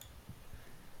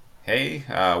Hey,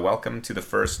 welcome to the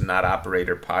first Not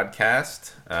Operator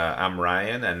podcast. I'm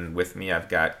Ryan, and with me I've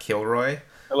got Kilroy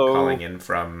calling Hello. in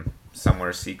from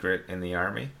somewhere secret in the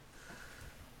army.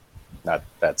 Not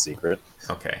that secret,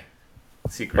 Okay,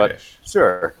 but secret-ish.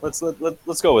 sure.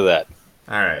 Let's go with that.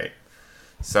 All right.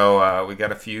 So we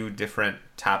got a few different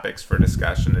topics for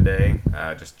discussion today.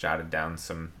 Just jotted down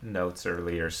some notes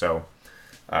earlier, so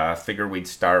figure we'd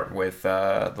start with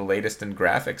the latest in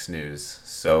graphics news.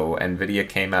 So Nvidia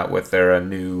came out with their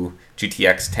new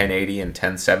GTX 1080 and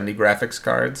 1070 graphics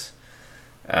cards.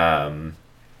 Um,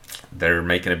 they're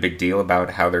making a big deal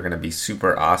about how they're going to be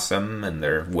super awesome and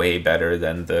they're way better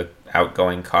than the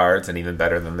outgoing cards and even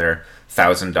better than their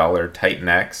 $1,000 Titan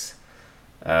X.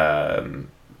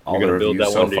 You're All the gonna build reviews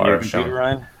that so one in your far new have computer, shown.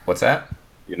 Ryan? What's that?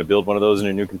 You're gonna build one of those in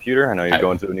your new computer? I know you're I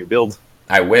going through a new build.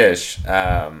 I wish.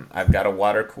 I've got a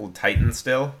water cooled Titan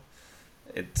still.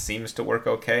 It seems to work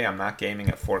okay. I'm not gaming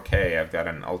at 4K. I've got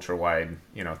an ultra wide,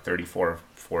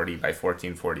 3440 by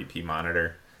 1440p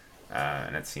monitor,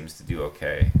 and it seems to do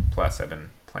okay. Plus, I've been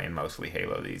playing mostly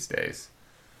Halo these days.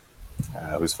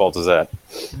 Whose fault is that?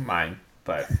 Mine,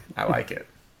 but I like it.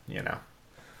 You know,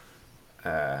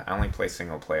 I only play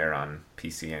single player on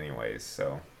PC anyways,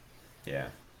 so yeah.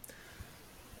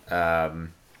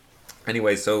 Um,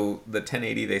 Anyway, so the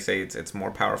 1080, they say it's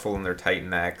more powerful than their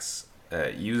Titan X.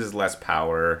 Uses less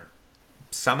power.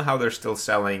 Somehow they're still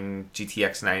selling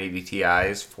GTX 980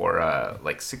 Ti's for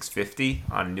like 650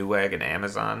 on Newegg and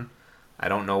Amazon. I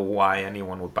don't know why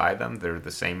anyone would buy them. They're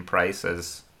the same price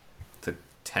as the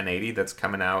 1080 that's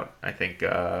coming out, I think,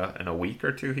 in a week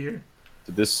or two here.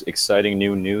 Did this exciting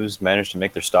new news manage to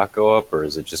make their stock go up, or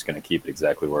is it just gonna keep it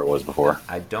exactly where it was before?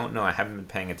 I don't know. I haven't been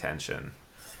paying attention.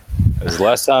 As the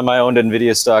last time I owned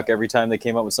Nvidia stock, every time they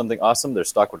came up with something awesome, their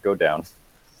stock would go down.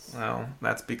 Well,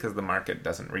 that's because the market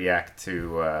doesn't react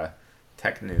to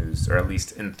tech news, or at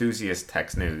least enthusiast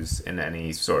tech news, in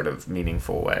any sort of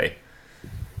meaningful way.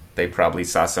 They probably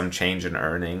saw some change in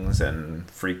earnings and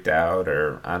freaked out,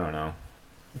 or I don't know.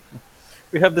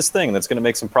 We have this thing that's gonna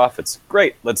make some profits.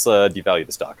 Great, let's devalue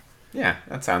the stock. Yeah,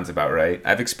 that sounds about right.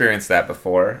 I've experienced that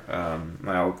before.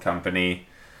 My old company,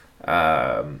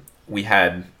 we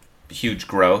had huge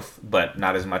growth, but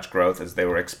not as much growth as they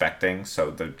were expecting, so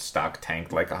the stock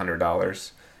tanked like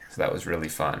 $100. So that was really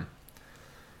fun.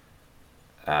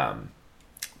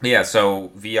 But yeah, so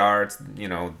VR, it's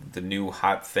the new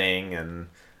hot thing, and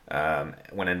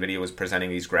when Nvidia was presenting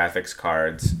these graphics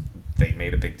cards, they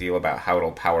made a big deal about how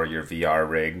it'll power your VR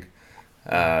rig.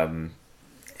 Um,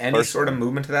 any sort of Personally,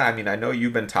 movement to that? I mean, I know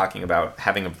you've been talking about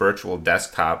having a virtual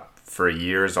desktop for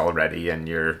years already, and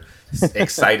you're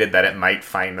excited that it might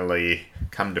finally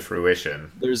come to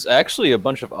fruition. there's actually a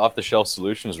bunch of off-the-shelf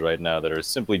solutions right now that are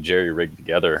simply jerry-rigged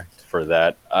together for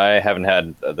that. I haven't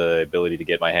had the ability to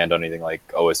get my hand on anything like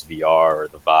OS VR or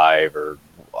the Vive or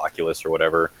Oculus or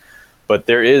whatever, but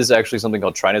there is actually something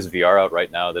called Trinus VR out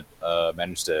right now that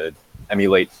managed to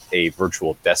emulate a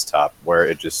virtual desktop where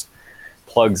it just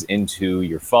plugs into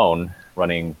your phone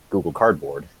running Google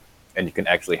Cardboard, and you can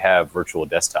actually have virtual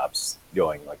desktops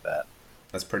going like that.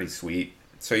 That's pretty sweet.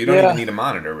 So you don't even Yeah. need a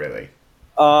monitor, really.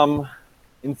 Um,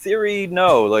 in theory,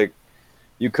 no. Like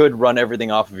you could run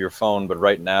everything off of your phone, but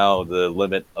right now the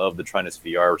limit of the Trinus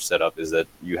VR setup is that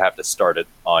you have to start it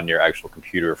on your actual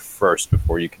computer first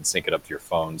before you can sync it up to your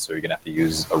phone. So you're gonna have to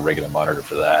use a regular monitor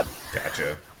for that.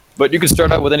 Gotcha. But you can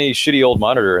start out with any shitty old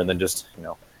monitor and then just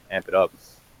amp it up.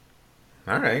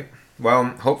 All right. Well,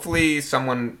 hopefully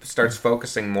someone starts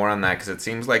focusing more on that because it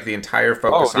seems like the entire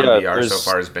Oh focus on yeah, VR so there's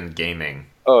far has been gaming.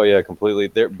 oh yeah, completely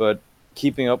there. But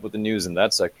keeping up with the news in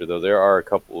that sector, though, there are a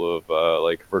couple of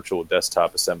like virtual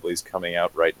desktop assemblies coming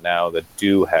out right now that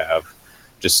do have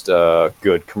just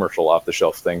good commercial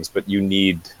off-the-shelf things, but you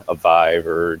need a Vive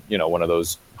or one of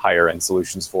those higher-end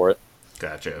solutions for it.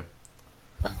 Gotcha.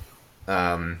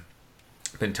 Um,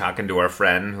 Been talking to our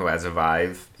friend who has a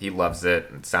Vive. He loves it.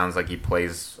 It sounds like he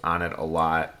plays on it a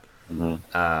lot. Mm-hmm.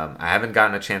 I haven't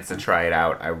gotten a chance to try it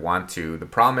out. I want to. The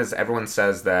problem is everyone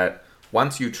says that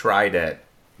once you tried it,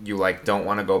 you like don't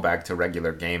want to go back to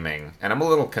regular gaming. And I'm a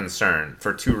little concerned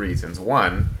for two reasons.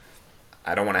 One,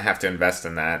 I don't want to have to invest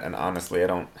in that, and honestly, I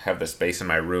don't have the space in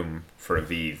my room for a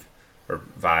Vive or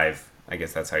Vive. I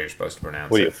guess that's how you're supposed to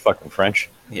pronounce What are you, it. fucking French?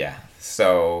 Yeah.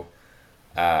 So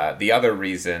the other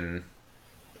reason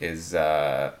is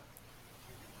now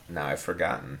I've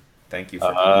forgotten. Thank you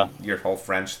for Uh, your whole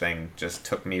French thing. Just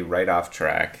took me right off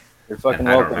track, you're and fucking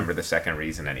I don't welcome. remember the second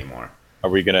reason anymore. Are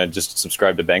we gonna just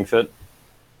subscribe to BangFit?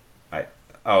 I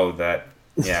oh that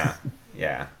yeah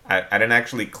yeah. I didn't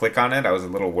actually click on it. I was a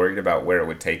little worried about where it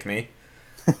would take me.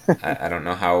 I don't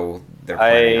know how they're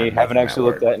planning I on haven't making that actually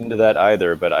looked work. into that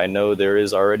either, but I know there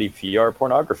is already VR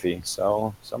pornography,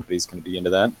 so somebody's going to be into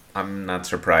that. I'm not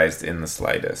surprised in the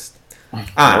slightest. Nor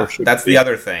Ah, should you that's the be.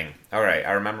 other thing. All right,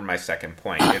 I remember my second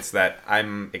point. It's that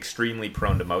I'm extremely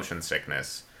prone to motion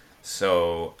sickness.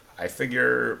 So I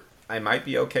figure I might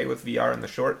be okay with VR in the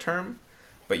short term,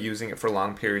 but using it for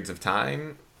long periods of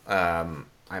time,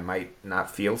 I might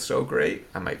not feel so great.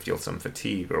 I might feel some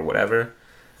fatigue or whatever.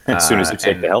 As soon as you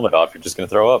take the And helmet off, you're just going to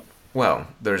throw up. well,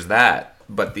 there's that.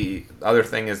 But the other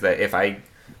thing is that if I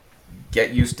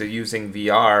get used to using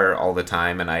VR all the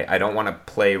time and I don't want to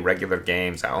play regular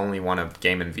games, I only want to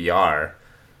game in VR,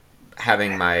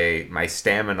 having my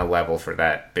stamina level for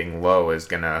that being low is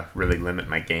going to really limit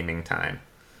my gaming time.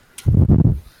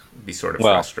 Be sort of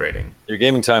Well, frustrating. your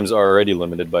gaming times are already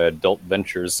limited by adult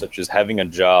ventures such as having a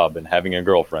job and having a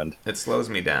girlfriend. It slows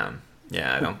me down.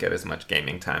 Yeah, I don't get as much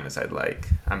gaming time as I'd like.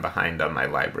 I'm behind on my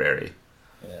library.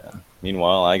 Yeah.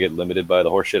 Meanwhile, I get limited by the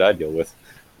horseshit I deal with.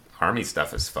 Army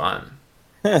stuff is fun.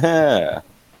 Yeah.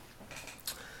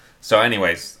 So,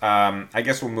 anyways, I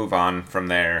guess we'll move on from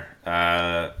there.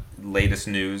 Latest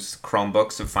news: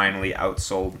 Chromebooks have finally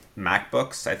outsold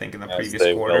MacBooks. I think in the As previous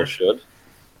they well quarter. should.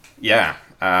 Yeah,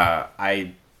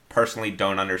 I personally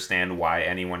don't understand why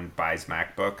anyone buys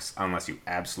MacBooks unless you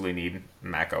absolutely need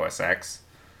Mac OS X.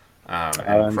 And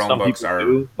And some Chromebooks people are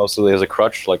do, mostly as a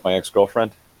crutch, like my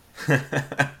ex-girlfriend.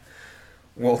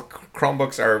 well,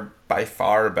 Chromebooks are by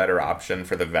far a better option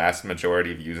for the vast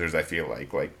majority of users. I feel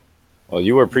like Well,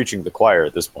 you were preaching the choir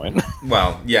at this point.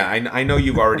 well, yeah, I know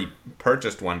you've already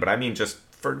purchased one, but I mean just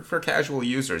for casual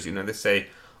users. You know, they say,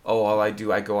 oh, all I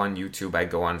do, I go on YouTube, I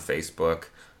go on Facebook,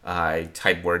 I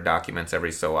type Word documents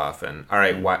every so often. All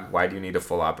right, why do you need a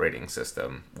full operating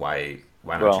system? Why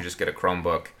don't you Well, just get a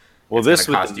Chromebook? well, It's going to this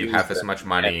with the cost you news half as that much the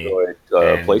money, Android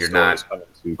and Play you're Store is not. coming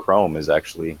to Chrome is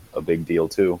actually a big deal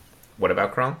too. What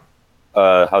about Chrome?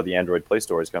 How the Android Play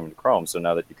Store is coming to Chrome. So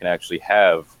now that you can actually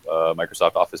have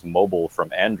Microsoft Office Mobile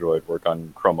from Android work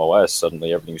on Chrome OS,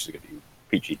 suddenly everything's going to be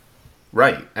peachy.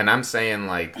 Right, and I'm saying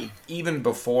like even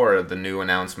before the new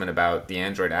announcement about the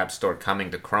Android App Store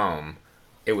coming to Chrome,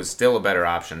 it was still a better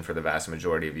option for the vast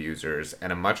majority of users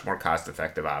and a much more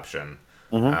cost-effective option.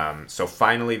 Mm-hmm. So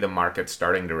finally, the market's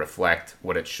starting to reflect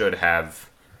what it should have,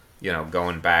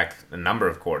 going back a number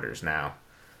of quarters now.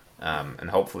 And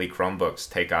hopefully Chromebooks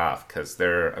take off because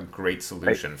they're a great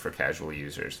solution for casual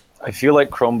users. I feel like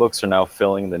Chromebooks are now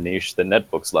filling the niche that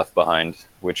netbooks left behind,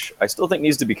 which I still think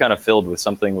needs to be kind of filled with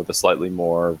something with a slightly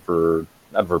more,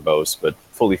 not verbose, but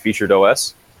fully featured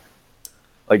OS.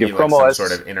 Like if Be like Chrome some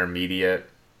sort OS, of intermediate.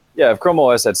 yeah, if Chrome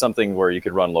OS had something where you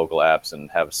could run local apps and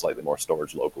have slightly more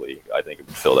storage locally, I think it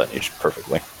would fill that niche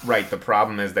perfectly. Right, the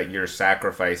problem is that you're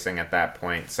sacrificing at that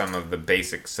point some of the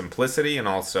basic simplicity and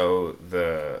also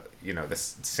the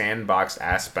sandbox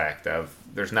aspect of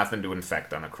there's nothing to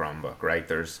infect on a Chromebook, right?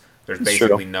 There's It's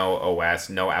true. basically no OS,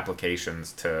 no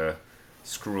applications to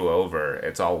screw over.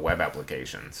 It's all web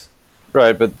applications.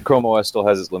 Right, but Chrome OS still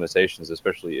has its limitations,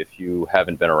 especially if you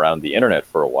haven't been around the internet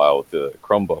for a while with the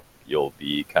Chromebook. You'll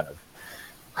be kind of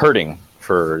hurting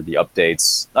for the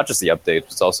updates, not just the updates,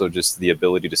 it's also just the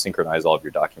ability to synchronize all of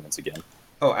your documents again.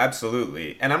 Oh,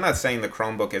 absolutely. And I'm not saying the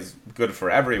Chromebook is good for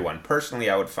everyone. Personally,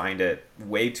 I would find it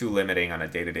way too limiting on a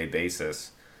day-to-day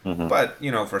basis. Mm-hmm. But,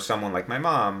 for someone like my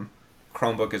mom,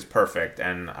 Chromebook is perfect,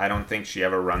 and I don't think she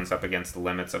ever runs up against the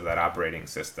limits of that operating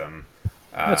system.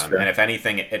 That's And fair. if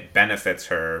anything, it benefits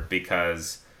her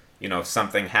because, if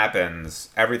something happens,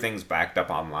 everything's backed up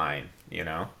online.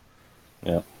 Yeah.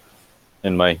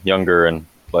 In my younger and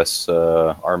less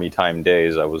army time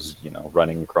days, I was,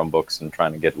 running Chromebooks and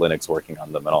trying to get Linux working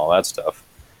on them and all that stuff.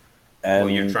 Well,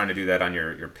 you're And trying to do that on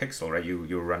your Pixel, right? You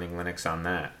were running Linux on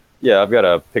that. yeah, I've got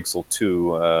a Pixel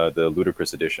 2, the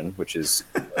Ludicrous Edition, which is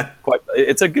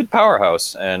it's a good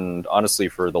powerhouse. And honestly,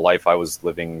 for the life I was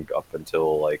living up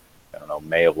until like, I don't know,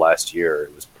 May of last year,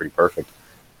 it was pretty perfect.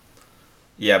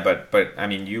 Yeah, but I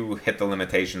mean, you hit the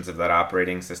limitations of that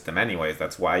operating system anyways.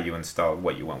 That's why you installed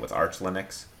what you went with Arch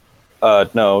Linux.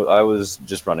 No, I was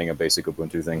just running a basic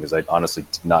Ubuntu thing because I honestly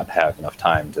did not have enough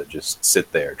time to just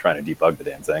sit there trying to debug the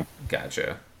damn thing.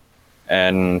 Gotcha.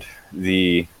 And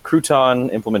the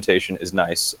Crouton implementation is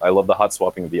nice. I love the hot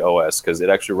swapping of the OS because it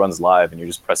actually runs live and you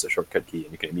just press a shortcut key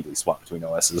and you can immediately swap between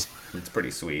OSs. It's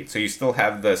pretty sweet. So you still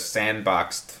have the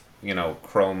sandboxed,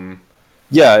 Chrome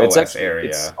Yeah, OS it's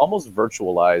area. almost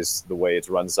virtualized the way it's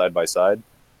run side by side.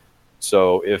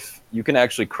 So if you can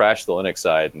actually crash the Linux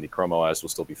side and the Chrome OS will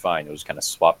still be fine, you'll just kind of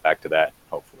swap back to that,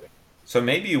 hopefully. So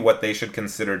maybe what they should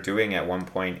consider doing at one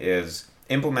point is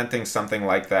implementing something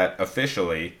like that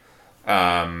officially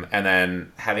and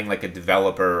then having like a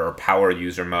developer or power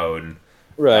user mode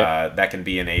Right. that can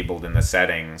be enabled in the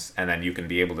settings, and then you can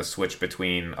be able to switch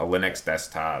between a Linux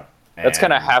desktop That's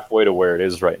kind of and halfway to where it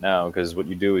is right now, because what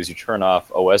you do is you turn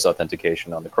off OS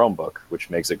authentication on the Chromebook, which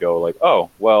makes it go like, oh,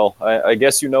 well, I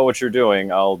guess you know what you're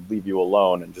doing. I'll leave you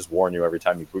alone and just warn you every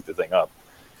time you boot the thing up.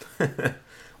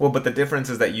 well, but the difference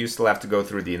is that you still have to go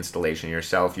through the installation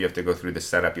yourself. You have to go through the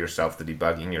setup yourself, the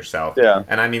debugging yourself, Yeah.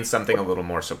 and I mean something a little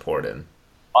more supported.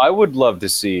 I would love to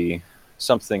see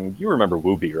something. You remember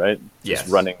Wooby, right? Just Yes.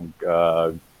 running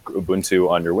Ubuntu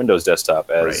on your Windows desktop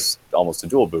Right. as almost a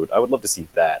dual boot. I would love to see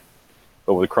that,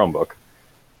 but with a Chromebook.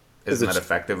 Isn't that It's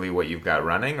effectively what you've got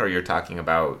running, or you're talking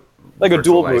about like a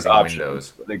dual boot virtualizing option,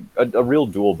 Windows? like a real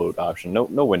dual boot option.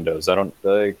 No Windows. I don't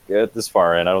get this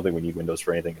far in. I don't think we need Windows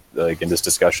for anything like in this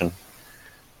discussion.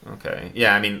 Okay.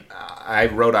 Yeah, I mean, I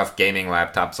wrote off gaming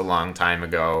laptops a long time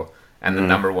ago, and the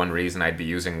number one reason I'd be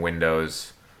using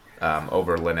Windows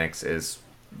over Linux is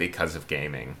because of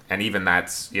gaming. And even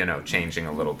that's, changing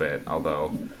a little bit,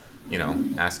 although,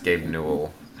 ask Gabe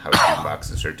Newell how Steam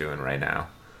boxes are doing right now.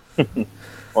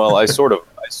 Well, I sort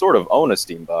of own a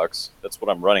Steam box. That's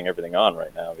what I'm running everything on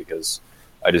right now because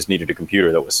I just needed a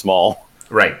computer that was small.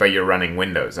 Right, but you're running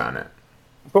Windows on it.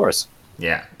 Of course.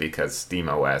 Yeah, because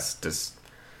SteamOS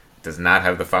does not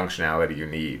have the functionality you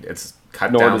need. It's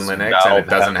cut Nor down does Linux, and Valve it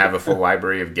doesn't have have a full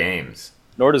library of games.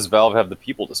 Nor does Valve have the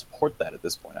people to support that at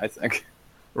this point, I think.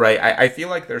 Right. I feel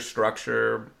like their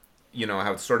structure,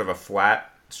 how it's sort of a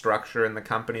flat structure in the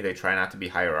company. They try not to be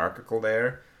hierarchical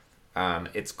there.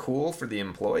 It's cool for the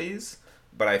employees,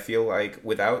 but I feel like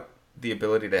without the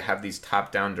ability to have these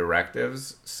top-down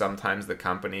directives, sometimes the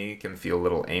company can feel a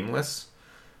little aimless.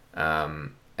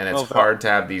 And it's Well, hard to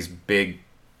have these big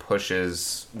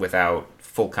pushes without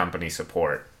full company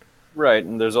support. Right,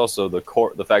 and there's also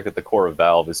the fact that the core of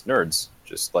Valve is nerds,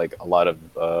 just like a lot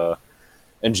of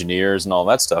engineers and all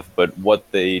that stuff. But what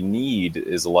they need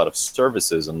is a lot of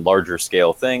services and larger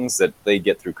scale things that they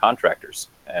get through contractors.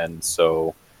 And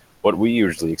so, what we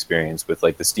usually experience with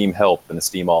like the Steam Help and the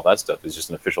Steam all that stuff is just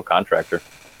an official contractor.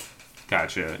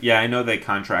 Gotcha. Yeah, I know they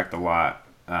contract a lot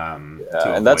to and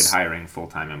avoid that's hiring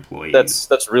full-time employees.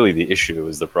 that's really the issue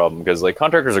is the problem because like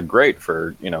contractors are great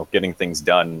for getting things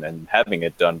done and having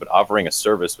it done, but offering a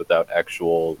service without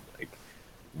actual like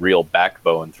real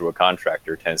backbone through a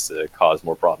contractor tends to cause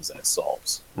more problems than it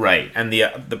solves. Right, and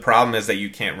the problem is that you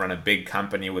can't run a big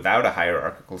company without a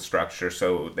hierarchical structure,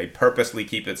 so they purposely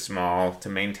keep it small to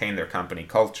maintain their company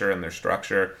culture and their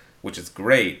structure, which is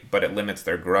great, but it limits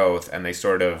their growth, and they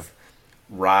sort of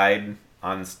ride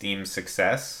on Steam's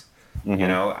success.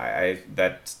 I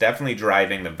that's definitely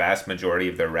driving the vast majority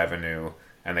of their revenue,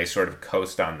 and they sort of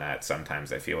coast on that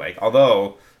sometimes, I feel like.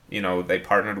 Although, they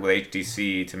partnered with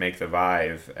HTC to make the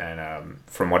Vive, and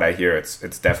from what I hear, it's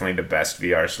definitely the best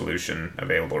VR solution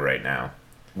available right now.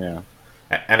 Yeah.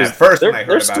 And at first, when I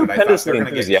they're heard about it, I thought stupendously they're going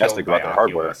to get enthusiastic killed by about their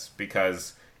hardware. Oculus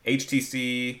because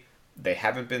HTC, they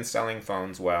haven't been selling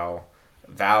phones well.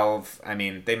 Valve, I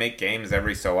mean, they make games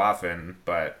every so often,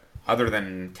 but other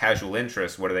than casual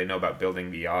interest, what do they know about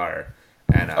building VR?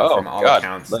 And from all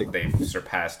accounts, they've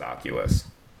surpassed Oculus.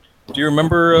 Do you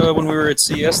remember when we were at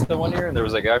CES the one year and there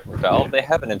was a guy from Valve? They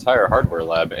have an entire hardware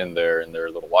lab in their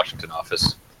little Washington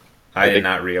office. I did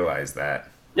not realize that.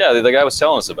 Yeah, the guy was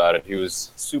telling us about it. He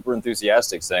was super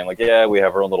enthusiastic, saying like, "Yeah, we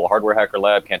have our own little hardware hacker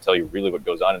lab. Can't tell you really what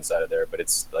goes on inside of there, but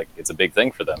it's a big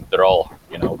thing for them. They're all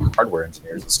hardware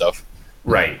engineers and stuff."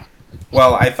 Right.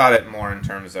 Well, I thought it more in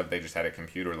terms of they just had a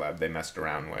computer lab they messed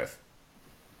around with.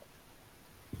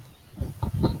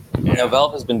 Yeah,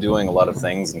 Valve has been doing a lot of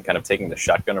things and kind of taking the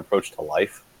shotgun approach to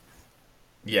life.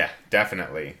 Yeah,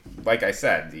 definitely. Like I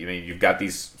said, you've got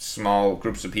these small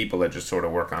groups of people that just sort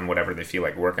of work on whatever they feel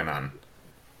like working on.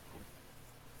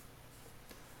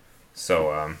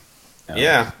 So,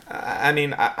 yeah. I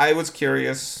mean, I was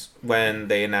curious when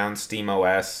they announced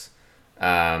SteamOS,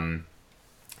 and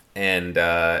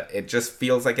it just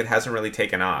feels like it hasn't really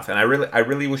taken off. And I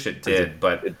really wish it did,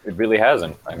 but it really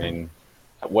hasn't. I mean,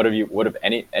 what have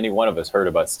any one of us heard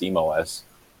about SteamOS?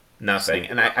 Nothing.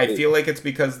 And I feel like it's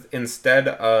because instead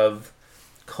of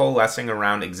coalescing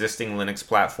around existing Linux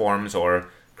platforms or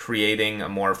creating a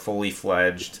more fully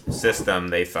fledged system,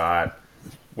 they thought,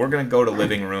 we're going to go to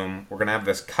Living Room, we're going to have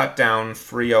this cut down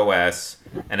free OS,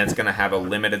 and it's going to have a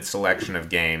limited selection of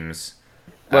games.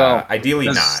 Well, ideally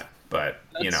not, but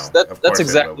of course that's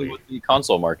exactly what the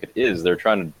console market is. They're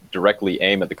trying to directly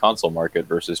aim at the console market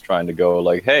versus trying to go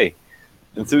like, hey,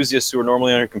 enthusiasts who are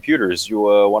normally on your computers, you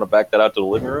want to back that out to the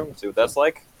living room, see what that's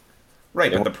like?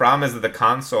 Right, but the problem is that the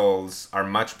consoles are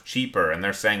much cheaper, and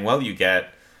they're saying, well, you get,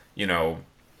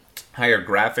 higher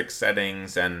graphic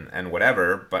settings and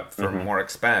whatever, but for more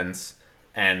expense.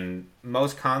 And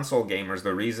most console gamers,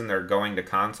 the reason they're going to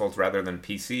consoles rather than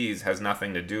PCs has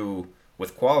nothing to do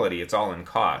with quality. It's all in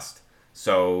cost.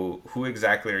 So who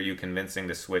exactly are you convincing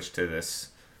to switch to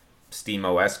this Steam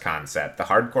OS concept? The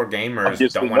hardcore gamers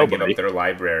Obviously don't want to give nobody. up their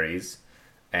libraries,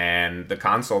 and the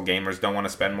console gamers don't want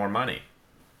to spend more money.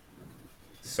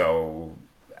 So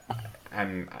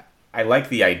I like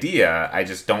the idea. I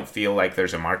just don't feel like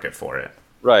there's a market for it.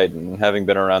 Right, and having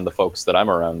been around the folks that I'm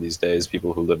around these days,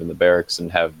 people who live in the barracks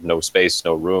and have no space,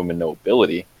 no room, and no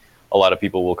ability, a lot of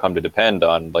people will come to depend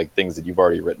on like things that you've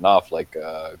already written off, like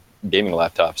gaming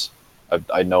laptops.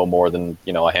 I know more than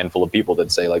a handful of people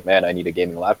that say like, "Man, I need a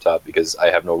gaming laptop because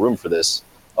I have no room for this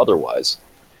otherwise."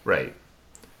 Right.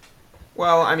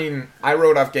 Well, I mean, I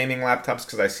wrote off gaming laptops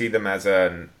because I see them as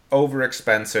an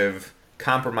overexpensive,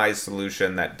 compromised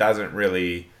solution that doesn't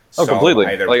really Oh, solve completely.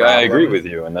 either Like I agree problem. with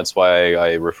you, and that's why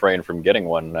I refrained from getting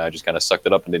one. I just kind of sucked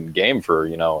it up and didn't game for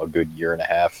a good year and a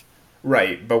half.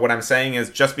 Right, but what I'm saying is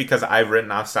just because I've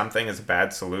written off something as a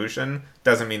bad solution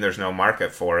doesn't mean there's no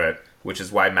market for it, which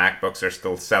is why MacBooks are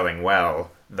still selling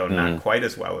well, though not quite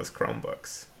as well as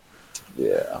Chromebooks.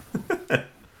 Yeah.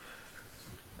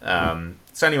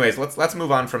 So, anyways, let's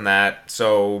move on from that.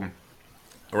 So,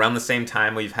 around the same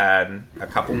time, we've had a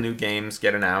couple new games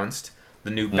get announced. The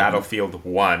new Battlefield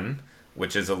 1,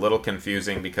 which is a little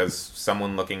confusing because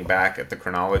someone looking back at the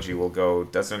chronology will go,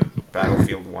 doesn't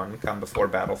Battlefield 1 come before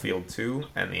Battlefield 2?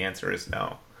 And the answer is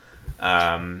no.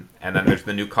 And then there's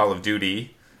the new Call of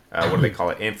Duty, what do they call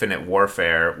it? Infinite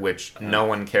Warfare, which no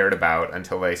one cared about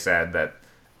until they said that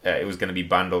it was going to be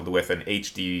bundled with an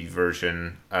HD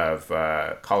version of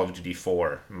Call of Duty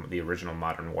 4, the original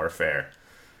Modern Warfare.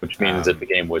 Which means that the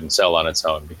game wouldn't sell on its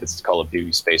own because it's Call of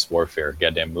Duty Space Warfare,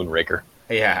 goddamn Moonraker.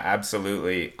 Yeah,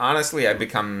 absolutely. Honestly, I've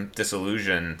become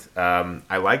disillusioned.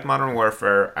 I like Modern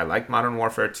Warfare. I like Modern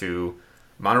Warfare 2.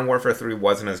 Modern Warfare 3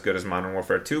 wasn't as good as Modern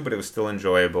Warfare 2, but it was still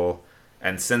enjoyable.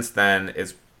 And since then,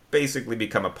 it's basically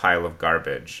become a pile of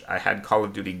garbage. I had Call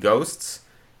of Duty Ghosts,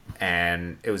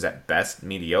 and it was at best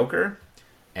mediocre.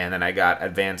 And then I got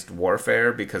Advanced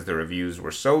Warfare because the reviews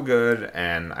were so good,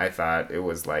 and I thought it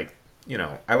was like,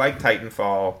 I like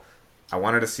Titanfall. I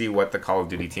wanted to see what the Call of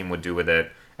Duty team would do with it,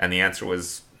 and the answer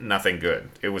was nothing good.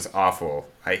 It was awful.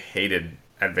 I hated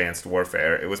Advanced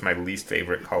Warfare. It was my least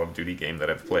favorite Call of Duty game that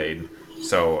I've played,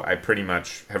 so I pretty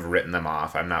much have written them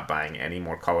off. I'm not buying any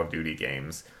more Call of Duty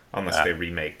games unless they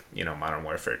remake, Modern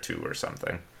Warfare 2 or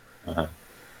something. Uh-huh.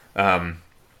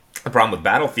 The problem with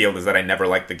Battlefield is that I never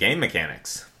liked the game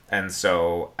mechanics. And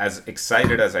so, as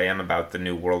excited as I am about the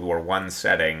new World War I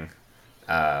setting,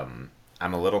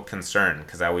 I'm a little concerned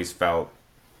because I always felt,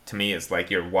 to me, it's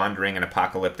like you're wandering an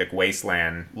apocalyptic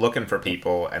wasteland looking for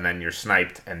people, and then you're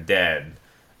sniped and dead,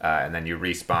 and then you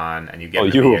respawn and you get. Oh,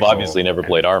 in a you have vehicle obviously never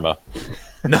played Arma.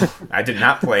 No, I did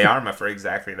not play Arma for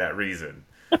exactly that reason.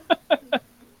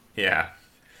 Yeah.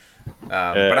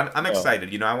 But I'm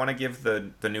excited. I want to give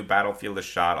the new Battlefield a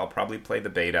shot. I'll probably play the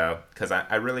beta because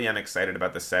I really am excited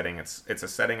about the setting. It's a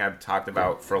setting I've talked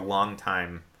about for a long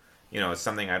time. It's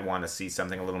something I'd want to see,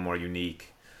 something a little more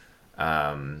unique.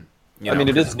 I mean,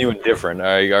 it is new and different.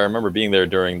 I remember being there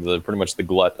during pretty much the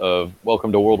glut of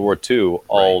Welcome to World War II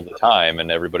all the time,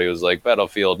 and everybody was like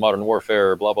Battlefield, Modern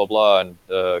Warfare, blah blah blah,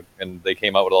 and they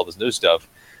came out with all this new stuff,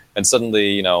 and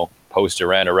suddenly, post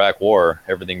Iran Iraq War,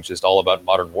 everything's just all about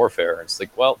modern warfare. It's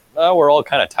like, well, we're all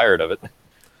kind of tired of it.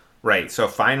 Right. So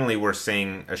finally, we're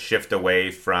seeing a shift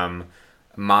away from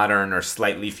modern or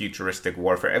slightly futuristic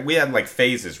warfare. We had like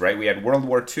phases, right? We had World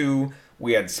War II,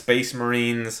 we had Space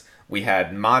Marines, we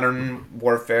had modern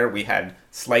warfare, we had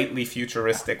slightly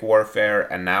futuristic warfare,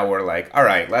 and now we're like, all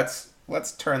right, let's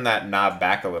turn that knob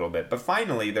back a little bit. But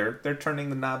finally, they're turning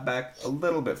the knob back a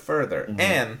little bit further. Mm-hmm.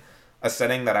 And a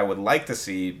setting that I would like to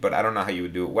see, but I don't know how you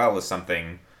would do it well, is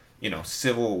something,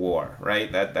 Civil War,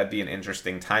 right? That'd be an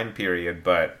interesting time period,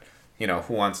 but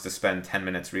who wants to spend 10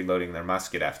 minutes reloading their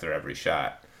musket after every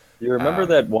shot? You remember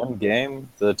that one game,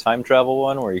 the time travel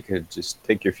one, where you could just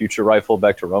take your future rifle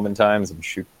back to Roman times and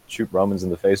shoot Romans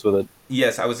in the face with it?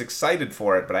 Yes, I was excited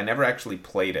for it, but I never actually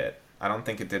played it. I don't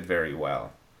think it did very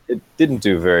well. It didn't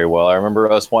do very well. I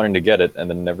remember us wanting to get it and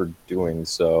then never doing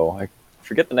so. I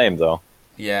forget the name, though.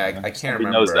 Yeah, I can't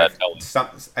remember. Knows that.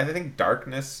 I think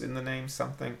Darkness in the name,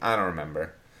 something. I don't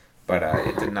remember, but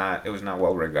it did not. It was not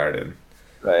well regarded.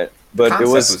 Right, but the it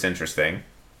was interesting.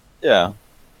 Yeah.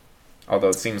 Although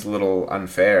it seems a little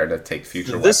unfair to take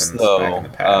future weapons back in the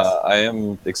past. I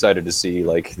am excited to see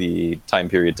like the time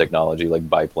period technology, like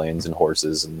biplanes and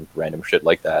horses and random shit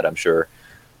like that. I'm sure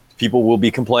People will be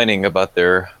complaining about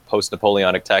their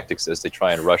post-Napoleonic tactics as they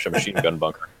try and rush a machine gun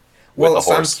bunker with Well, a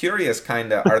so I'm horse. curious,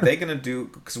 kind of, are they going to do?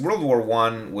 Because World War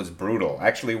One was brutal.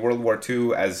 Actually, World War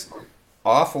Two, as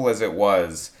awful as it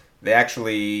was, they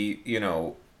actually,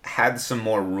 had some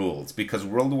more rules because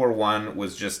World War One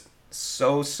was just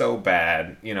so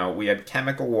bad. We had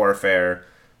chemical warfare,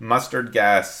 mustard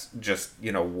gas, just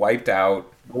wiped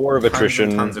out War of tons and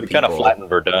attrition. tons of We kind of people. flattened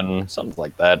Verdun, something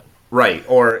like that. Right.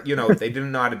 Or, they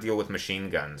didn't know how to deal with machine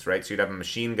guns, right? So you'd have a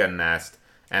machine gun nest,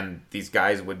 and these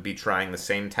guys would be trying the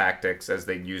same tactics as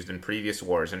they'd used in previous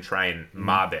wars and try and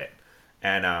mob it.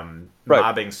 And Right.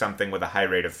 mobbing something with a high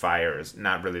rate of fire is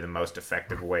not really the most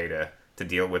effective way to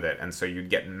deal with it. And so you'd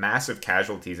get massive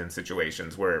casualties in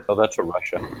situations where, Oh, that's for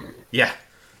Russia. yeah,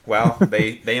 well,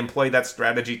 they employed that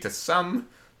strategy to some,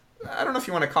 I don't know if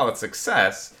you want to call it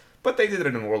success, but they did it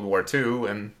in World War II,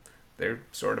 and they're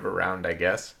sort of around, I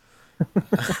guess.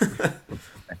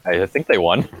 I think they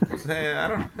won. I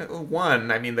don't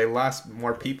one. I mean, they lost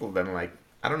more people than I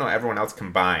don't know everyone else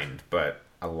combined, but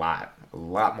a lot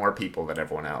more people than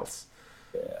everyone else.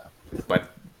 Yeah.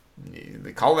 But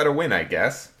they call that a win, I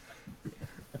guess.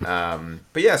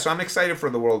 But yeah, so I'm excited for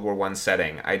the World War One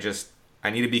setting. I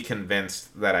need to be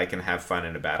convinced that I can have fun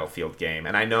in a Battlefield game,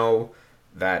 and I know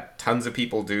that tons of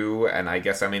people do, and I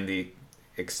guess I'm in the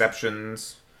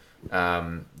exceptions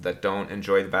that don't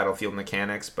enjoy the Battlefield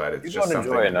mechanics, but it's just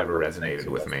something that never resonated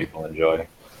with me. People enjoy.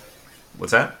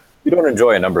 What's that? You don't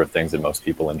enjoy a number of things that most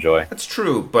people enjoy. That's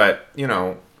true, but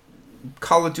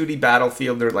Call of Duty,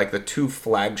 Battlefield, they're like the two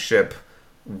flagship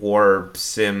war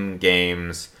sim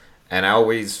games, and I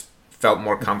always felt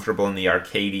more comfortable in the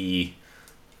arcadey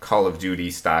Call of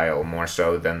Duty style more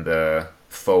so than the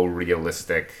faux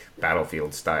realistic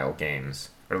Battlefield style games,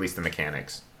 or at least the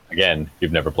mechanics. Again,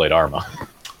 you've never played Arma.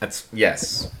 That's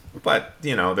yes, but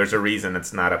there's a reason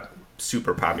it's not a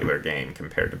super popular game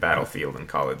compared to Battlefield and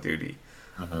Call of Duty.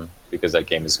 Because that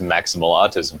game is maximal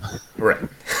autism. Right.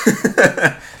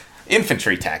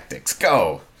 Infantry tactics,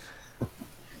 go.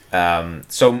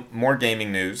 So more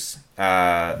gaming news.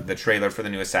 The trailer for the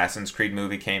new Assassin's Creed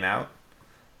movie came out.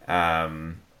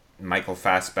 Michael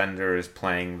Fassbender is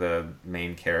playing the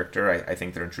main character. I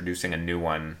think they're introducing a new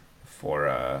one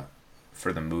for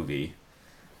the movie.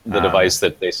 The device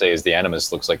that they say is the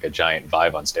Animus looks like a giant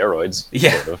Vive on steroids.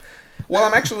 Yeah. Sort of. Well,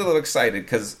 I'm actually a little excited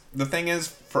because the thing is,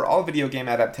 for all video game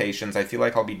adaptations, I feel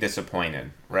like I'll be disappointed,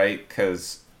 right?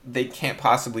 Because they can't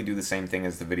possibly do the same thing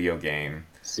as the video game.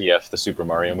 CF, the Super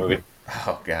Mario movie.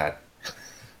 Oh, God.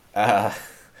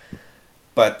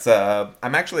 But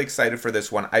I'm actually excited for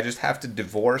this one. I just have to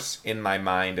divorce in my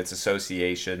mind its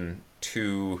association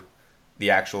to the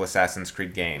actual Assassin's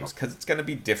Creed games because it's going to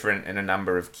be different in a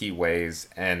number of key ways.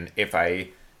 And if I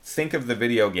think of the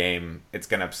video game, it's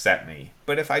going to upset me.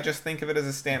 But if I just think of it as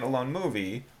a standalone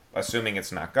movie, assuming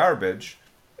it's not garbage,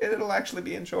 it'll actually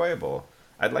be enjoyable.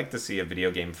 I'd like to see a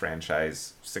video game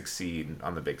franchise succeed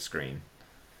on the big screen.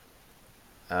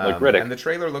 Like Riddick. And the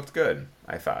trailer looked good,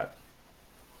 I thought.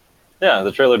 Yeah,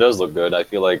 the trailer does look good. I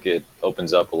feel like it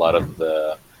opens up a lot of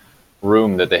the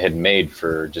room that they had made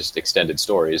for just extended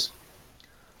stories.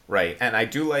 Right, and I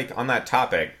do like, on that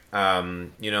topic,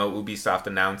 Ubisoft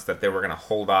announced that they were going to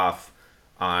hold off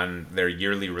on their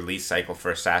yearly release cycle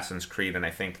for Assassin's Creed, and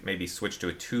I think maybe switch to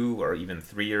a 2 or even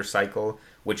 3-year cycle,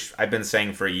 which I've been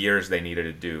saying for years they needed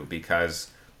to do, because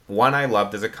 1, I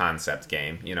loved as a concept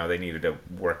game. They needed to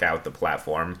work out the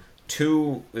platform.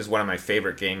 2 is one of my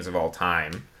favorite games of all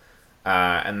time.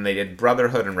 And they did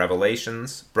Brotherhood and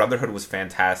Revelations. Brotherhood was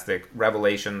fantastic.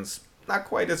 Revelations, not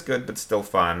quite as good, but still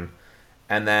fun.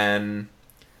 And then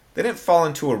they didn't fall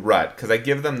into a rut, because I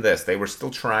give them this. They were still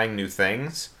trying new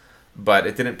things, but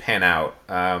it didn't pan out.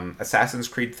 Assassin's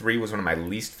Creed 3 was one of my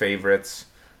least favorites.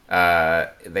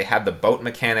 They had the boat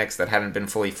mechanics that hadn't been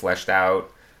fully fleshed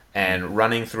out, and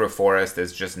running through a forest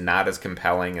is just not as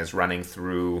compelling as running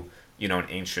through, an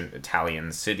ancient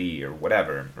Italian city or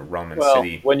whatever, a Roman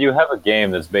city. When you have a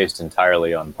game that's based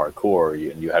entirely on parkour,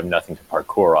 you have nothing to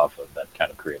parkour off of, that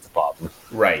kind of creates a problem.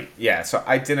 Right, yeah. So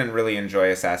I didn't really enjoy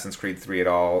Assassin's Creed 3 at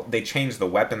all. They changed the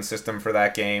weapon system for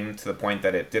that game to the point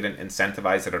that it didn't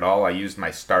incentivize it at all. I used my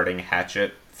starting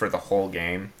hatchet for the whole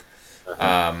game.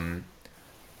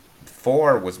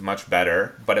 4 was much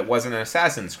better, but it wasn't an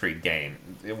Assassin's Creed game.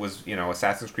 It was,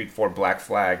 Assassin's Creed 4 Black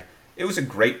Flag. It was a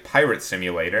great pirate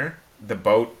simulator. The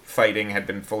boat fighting had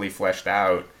been fully fleshed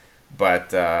out, but,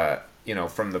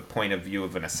 from the point of view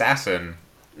of an assassin,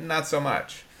 not so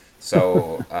much.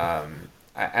 So,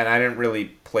 and I didn't really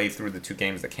play through the 2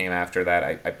 games that came after that.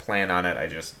 I plan on it. I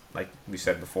just, like we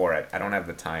said before, I don't have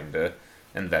the time to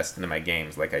invest into my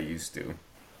games like I used to.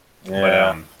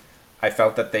 Yeah. But I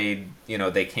felt that they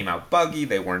came out buggy,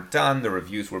 they weren't done, the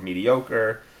reviews were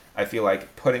mediocre. I feel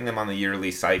like putting them on the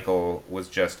yearly cycle was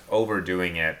just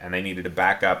overdoing it, and they needed to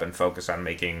back up and focus on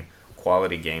making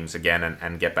quality games again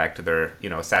and get back to their,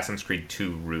 Assassin's Creed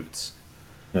 2 roots.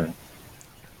 Hmm.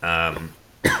 Um,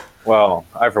 Well,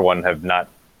 I for one have not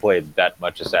played that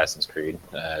much Assassin's Creed,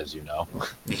 as you know.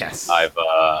 yes. I've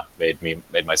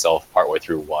made myself partway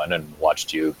through one and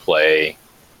watched you play.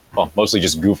 Well, mostly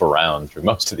just goof around through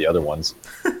most of the other ones.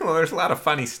 Well, there's a lot of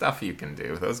funny stuff you can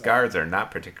do. Those guards are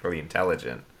not particularly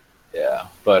intelligent. Yeah,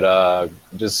 but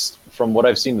just from what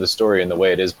I've seen of the story and the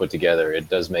way it is put together, it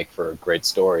does make for a great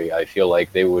story. I feel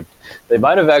like they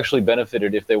might have actually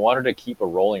benefited if they wanted to keep a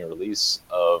rolling release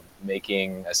of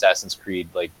making Assassin's Creed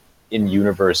like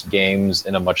in-universe games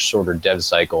in a much shorter dev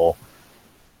cycle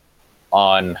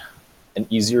on an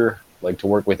easier like to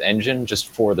work with engine, just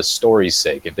for the story's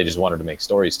sake. If they just wanted to make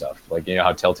story stuff, like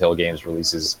how Telltale Games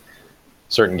releases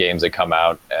certain games that come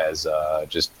out as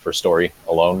just for story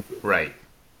alone. Right.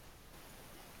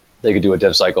 They could do a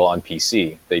dev cycle on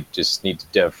PC. They just need to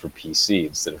dev for PC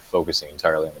instead of focusing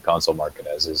entirely on the console market,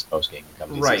 as is most gaming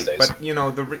companies these days.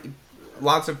 But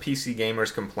lots of PC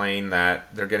gamers complain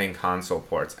that they're getting console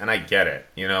ports, and I get it.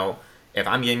 If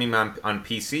I'm gaming on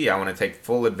PC, I want to take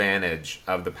full advantage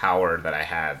of the power that I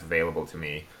have available to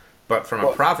me. But from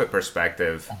a profit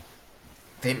perspective,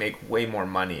 they make way more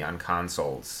money on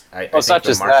consoles. I think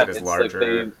the market is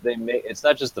larger. It's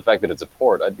not just the fact that it's a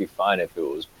port. I'd be fine if it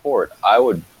was port.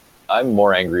 I'm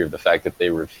more angry of the fact that they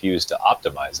refuse to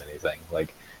optimize anything.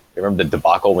 Like, remember the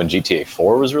debacle when GTA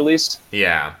 4 was released?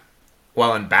 Yeah.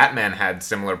 Well, and Batman had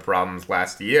similar problems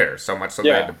last year, so much so they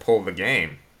had to pull the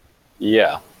game.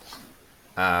 Yeah.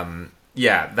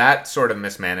 That sort of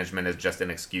mismanagement is just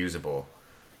inexcusable.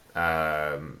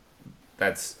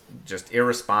 That's just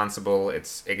irresponsible.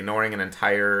 It's ignoring an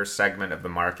entire segment of the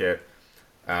market.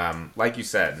 Like you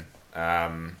said,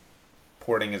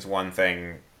 porting is one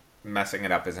thing, messing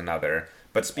it up is another.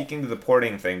 But speaking to the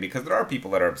porting thing, because there are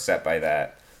people that are upset by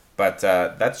that, but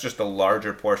that's just a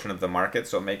larger portion of the market,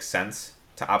 so it makes sense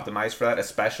to optimize for that,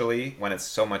 especially when it's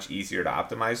so much easier to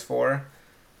optimize for.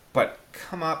 But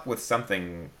come up with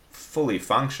something fully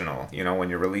functional, when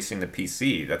you're releasing the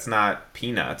PC. That's not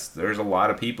peanuts. There's a lot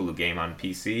of people who game on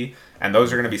PC, and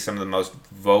those are going to be some of the most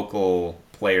vocal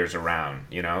players around,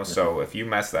 So if you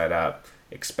mess that up,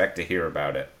 expect to hear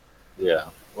about it. Yeah.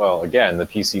 Well, again, the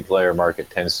PC player market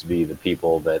tends to be the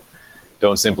people that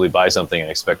don't simply buy something and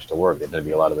expect it to work. There tend to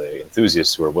be a lot of the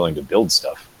enthusiasts who are willing to build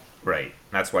stuff. Right.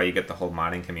 That's why you get the whole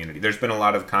modding community. There's been a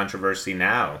lot of controversy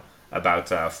now about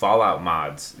Fallout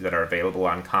mods that are available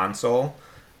on console,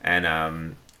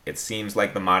 and it seems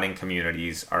like the modding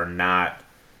communities are not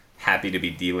happy to be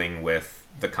dealing with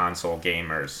the console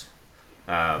gamers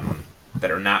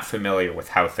that are not familiar with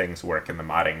how things work in the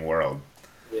modding world.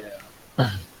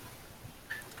 Yeah.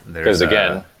 Because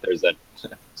again, there's that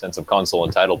sense of console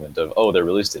entitlement of, oh, they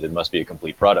released it, it must be a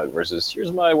complete product, versus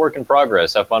here's my work in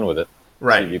progress, have fun with it.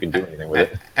 Right. See if you can do anything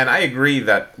with it. And I agree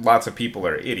that lots of people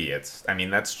are idiots. I mean,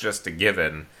 that's just a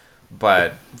given.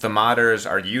 But the modders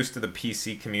are used to the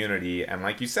PC community, and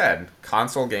like you said,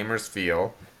 console gamers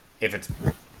feel if it's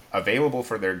available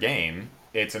for their game,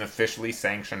 it's an officially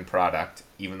sanctioned product,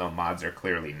 even though mods are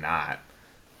clearly not.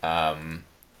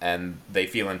 And they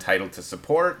feel entitled to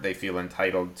support, they feel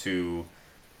entitled to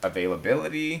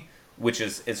availability, which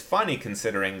is funny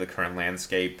considering the current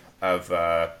landscape of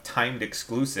timed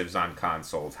exclusives on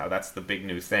consoles, how that's the big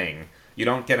new thing. You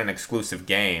don't get an exclusive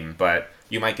game, but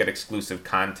you might get exclusive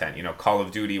content. Call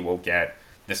of Duty will get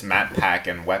this map pack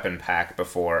and weapon pack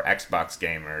before Xbox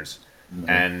gamers. Mm-hmm.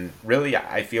 And really,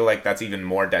 I feel like that's even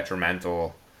more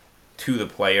detrimental to the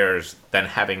players than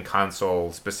having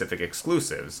console-specific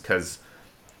exclusives, because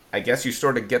I guess you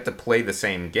sort of get to play the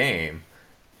same game,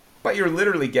 but you're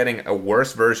literally getting a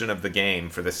worse version of the game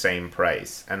for the same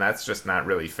price, and that's just not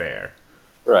really fair.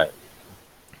 Right.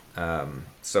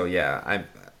 So yeah,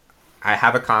 I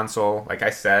have a console. Like I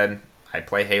said, I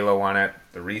play Halo on it.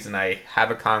 The reason I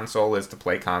have a console is to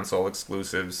play console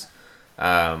exclusives,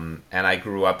 and I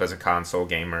grew up as a console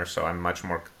gamer, so I'm much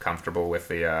more comfortable with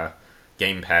the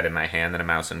gamepad in my hand than a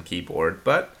mouse and keyboard.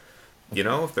 But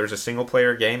if there's a single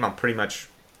player game, I'll pretty much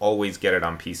always get it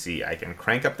on PC. I can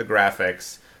crank up the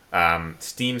graphics.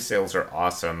 Steam sales are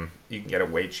awesome. You can get it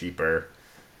way cheaper.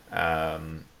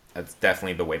 That's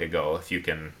definitely the way to go if you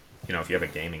can, if you have a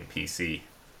gaming PC.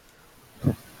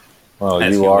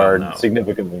 Well, you are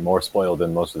significantly more spoiled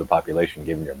than most of the population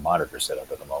given your monitor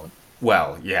setup at the moment.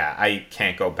 Well, yeah, I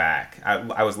can't go back.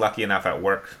 I was lucky enough at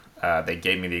work. They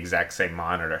gave me the exact same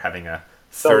monitor. Having a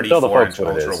 34-inch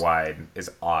ultra-wide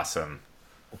is awesome.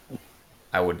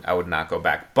 I would not go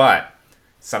back. But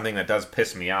something that does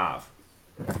piss me off.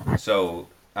 So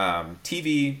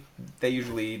TV, they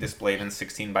usually display it in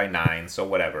 16 by 9, so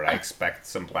whatever. I expect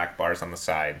some black bars on the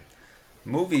side.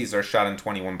 Movies are shot in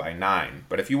 21 by 9,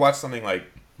 but if you watch something like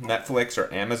Netflix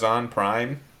or Amazon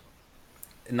Prime,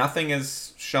 nothing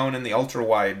is shown in the ultra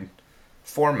wide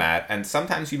format, and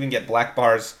sometimes you even get black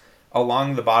bars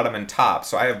along the bottom and top.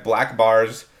 So I have black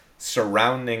bars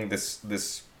surrounding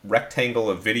this rectangle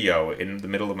of video in the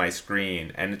middle of my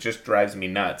screen, and it just drives me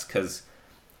nuts because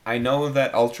I know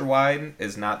that ultra wide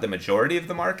is not the majority of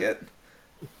the market,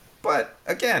 but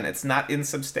again, it's not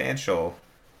insubstantial,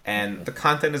 and the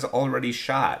content is already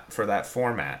shot for that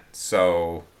format.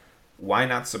 So why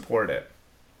not support it?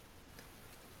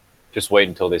 Just wait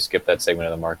until they skip that segment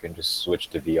of the market and just switch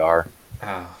to VR.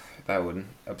 Oh, that would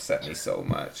upset me so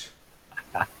much.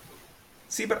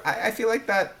 See, but I feel like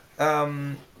that,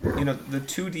 the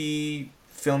 2D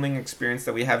filming experience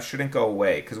that we have shouldn't go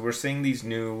away because we're seeing these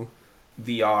new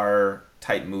VR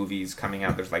type movies coming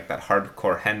out. There's like that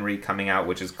Hardcore Henry coming out,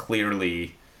 which is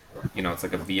clearly, it's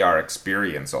like a VR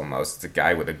experience almost. It's a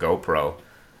guy with a GoPro.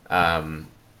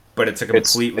 But it's a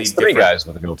completely it's three different... guys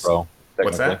with a GoPro.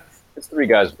 What's that? It's three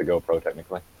guys with a GoPro,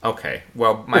 technically. Okay.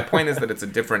 Well, my point is that it's a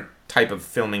different type of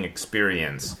filming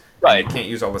experience. Right. And you can't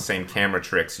use all the same camera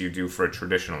tricks you do for a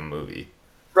traditional movie.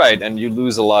 Right, and you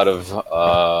lose a lot of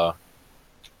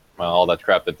all that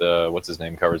crap that what's his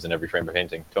name covers in every frame of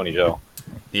painting, Tony Joe.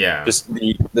 Yeah. Just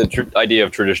the idea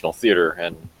of traditional theater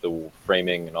and the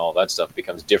framing and all that stuff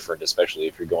becomes different, especially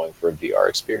if you're going for a VR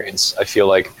experience. I feel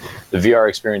like the VR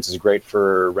experience is great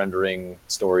for rendering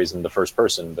stories in the first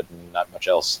person, but not much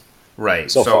else.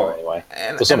 Right. So far, anyway.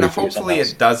 And hopefully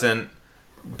it doesn't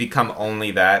become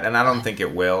only that, and I don't think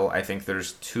it will. I think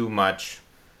there's too much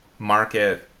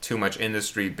market, too much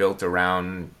industry built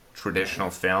around traditional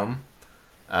film.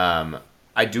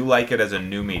 I do like it as a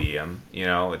new medium.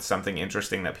 It's something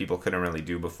interesting that people couldn't really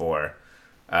do before.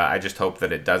 I just hope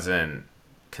that it doesn't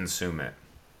consume it.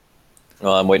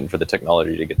 Well, I'm waiting for the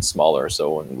technology to get smaller,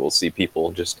 so when we'll see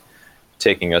people just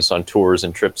taking us on tours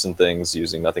and trips and things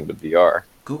using nothing but VR.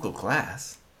 Google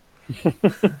Glass.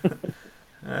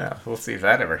 We'll see if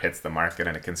that ever hits the market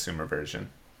in a consumer version.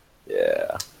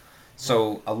 Yeah.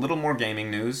 So, a little more gaming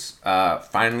news.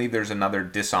 Finally, there's another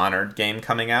Dishonored game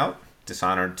coming out.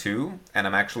 Dishonored 2, and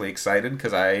I'm actually excited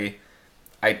because I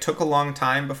took a long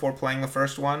time before playing the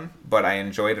first one, but I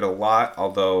enjoyed it a lot,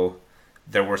 although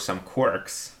there were some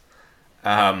quirks. They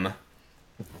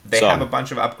have a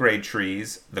bunch of upgrade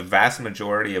trees, the vast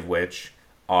majority of which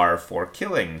are for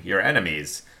killing your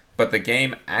enemies, but the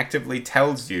game actively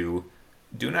tells you,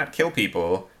 do not kill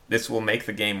people. This will make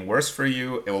the game worse for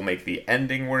you, it will make the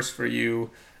ending worse for you,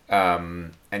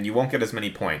 and you won't get as many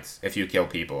points if you kill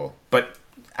people. But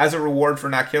as a reward for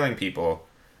not killing people,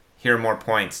 here are more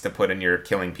points to put in your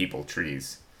killing people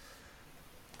trees.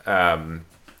 And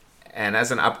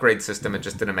as an upgrade system, it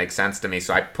just didn't make sense to me,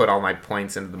 so I put all my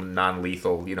points into the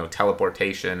non-lethal,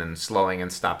 teleportation and slowing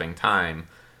and stopping time.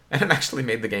 And it actually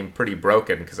made the game pretty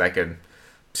broken, because I could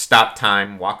stop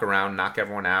time, walk around, knock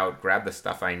everyone out, grab the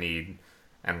stuff I need,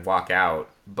 and walk out.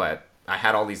 But I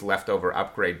had all these leftover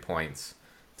upgrade points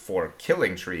for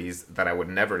killing trees that I would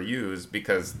never use,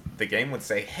 because the game would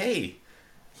say, hey,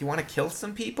 you want to kill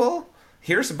some people?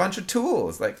 Here's a bunch of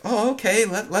tools. Like, oh, okay,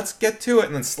 let's get to it.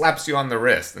 And then slaps you on the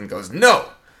wrist and goes, no,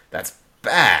 that's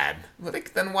bad.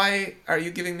 Like, then why are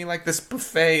you giving me like this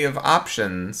buffet of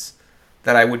options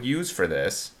that I would use for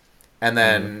this, and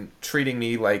then treating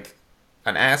me like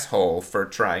an asshole for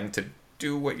trying to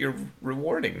do what you're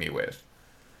rewarding me with?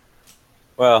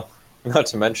 Well, not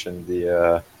to mention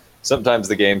the sometimes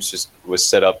the games just was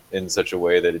set up in such a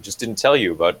way that it just didn't tell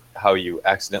you about how you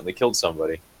accidentally killed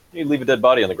somebody. You leave a dead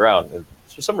body on the ground, and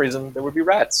for some reason there would be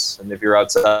rats, and if you're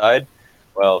outside,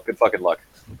 well, good fucking luck.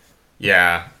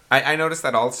 Yeah, I noticed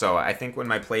that also. I think when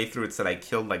my playthrough it said I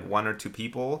killed like 1 or 2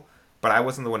 people, but I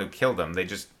wasn't the one who killed them. They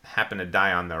just happened to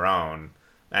die on their own,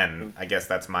 and I guess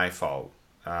that's my fault.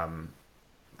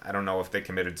 I don't know if they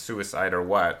committed suicide or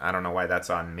what. I don't know why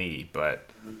that's on me, but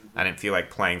I didn't feel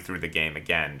like playing through the game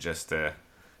again just to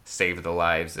save the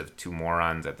lives of 2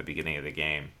 morons at the beginning of the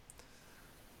game.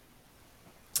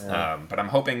 But I'm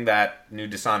hoping that new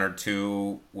Dishonored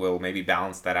 2 will maybe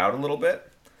balance that out a little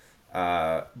bit.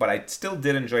 But I still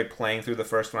did enjoy playing through the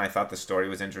first one. I thought the story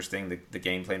was interesting. The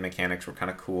gameplay mechanics were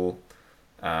kind of cool.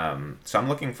 So I'm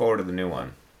looking forward to the new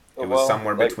one. It was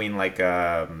somewhere between like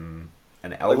an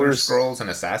Elder Scrolls and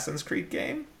Assassin's Creed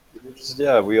game.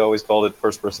 Yeah, we always called it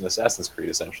first-person Assassin's Creed,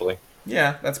 essentially.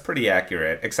 Yeah, that's pretty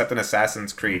accurate. Except in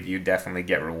Assassin's Creed, you definitely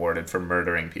get rewarded for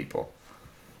murdering people.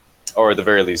 Or at the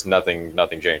very least,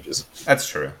 nothing changes. That's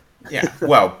true. Yeah.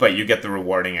 Well, but you get the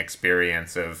rewarding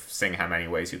experience of seeing how many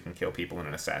ways you can kill people in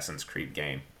an Assassin's Creed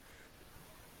game.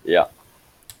 Yeah.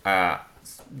 Uh,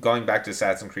 Going back to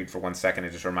Assassin's Creed for 1 second,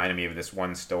 it just reminded me of this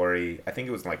one story. I think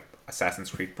it was like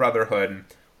Assassin's Creed Brotherhood,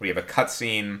 where you have a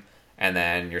cutscene, and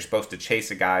then you're supposed to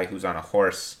chase a guy who's on a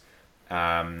horse.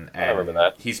 And I remember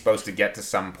that. he's supposed to get to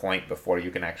some point before you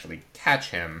can actually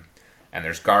catch him. And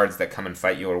there's guards that come and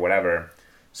fight you or whatever.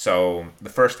 So the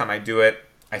first time I do it,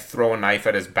 I throw a knife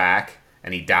at his back,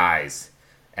 and he dies.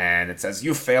 And it says,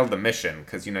 you failed the mission,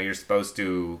 because, you're supposed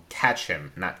to catch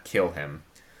him, not kill him.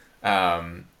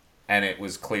 And it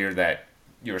was clear that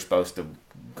you were supposed to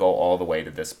go all the way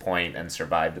to this point and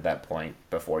survive to that point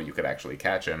before you could actually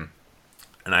catch him.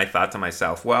 And I thought to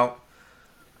myself, well,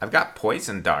 I've got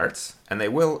poison darts, and they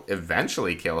will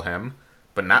eventually kill him,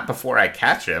 but not before I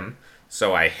catch him.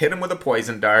 So I hit him with a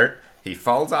poison dart, he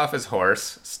falls off his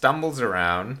horse, stumbles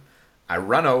around, I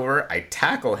run over, I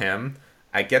tackle him,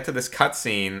 I get to this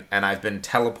cutscene, and I've been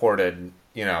teleported,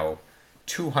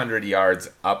 200 yards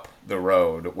up the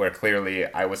road, where clearly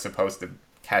I was supposed to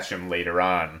catch him later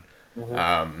on.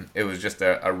 Mm-hmm. It was just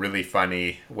a really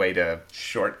funny way to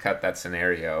shortcut that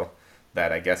scenario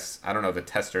that I guess, I don't know, the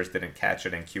testers didn't catch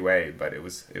it in QA, but it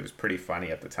was pretty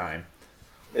funny at the time.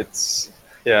 There's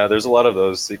a lot of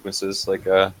those sequences, like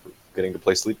getting to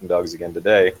play Sleeping Dogs again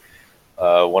today.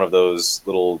 One of those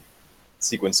little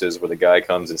sequences where the guy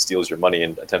comes and steals your money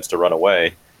and attempts to run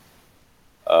away.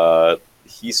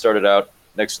 He started out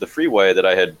next to the freeway that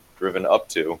I had driven up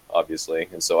to, obviously,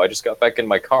 and so I just got back in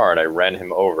my car and I ran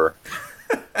him over.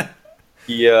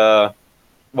 He,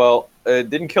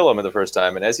 didn't kill him in the first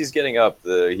time, and as he's getting up,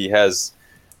 he has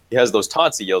those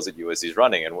taunts he yells at you as he's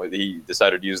running, and he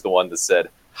decided to use the one that said,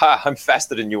 "Ha, I'm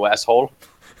faster than you, asshole,"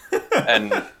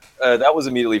 and that was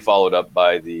immediately followed up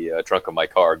by the trunk of my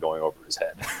car going over his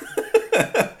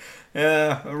head.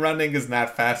 Yeah, running is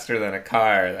not faster than a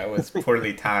car. That was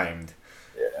poorly timed.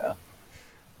 Yeah.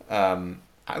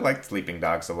 I liked Sleeping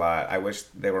Dogs a lot. I wish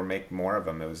they were make more of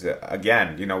them. It was,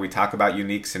 again, we talk about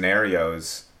unique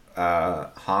scenarios.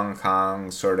 Hong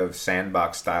Kong sort of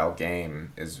sandbox style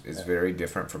game is very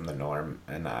different from the norm,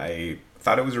 and I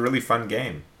thought it was a really fun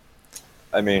game.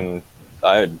 I mean,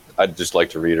 I'd just like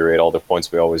to reiterate all the points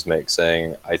we always make,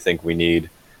 saying I think we need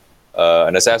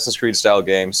an Assassin's Creed style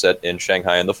game set in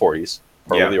Shanghai in the 40s,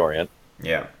 Horror of the Orient.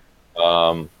 Yeah.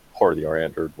 Horror of the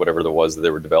Orient, or whatever there was that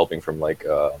they were developing from, like,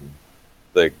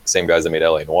 the same guys that made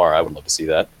LA Noire. I would love to see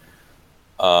that.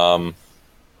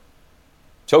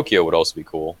 Tokyo would also be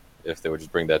cool if they would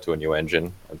just bring that to a new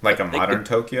engine. Like a modern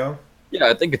Tokyo? Yeah,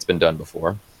 I think it's been done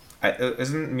before.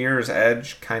 Isn't Mirror's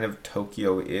Edge kind of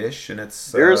Tokyo-ish in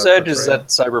its Mirror's Edge is that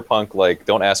cyberpunk, like,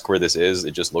 don't ask where this is,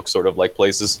 it just looks sort of like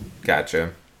places.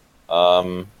 Gotcha.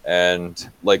 And,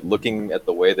 like, looking at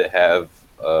the way they have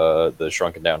the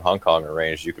shrunken down Hong Kong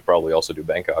arranged, you could probably also do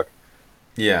Bangkok.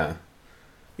 Yeah.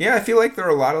 Yeah, I feel like there are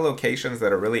a lot of locations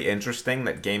that are really interesting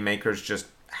that game makers just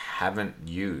haven't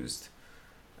used.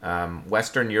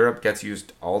 Western Europe gets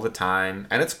used all the time,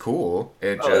 and it's cool.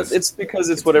 It's because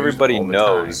it's what everybody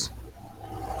knows.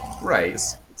 Right.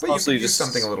 But you could use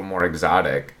something a little more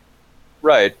exotic.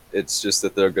 Right. It's just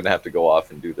that they're going to have to go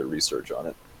off and do their research on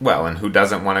it. Well, and who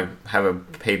doesn't want to have a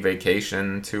paid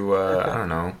vacation to, I don't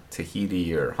know,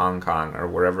 Tahiti or Hong Kong or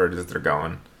wherever it is they're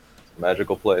going? It's a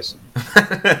magical place.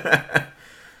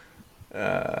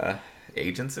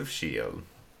 Agents of S.H.I.E.L.D.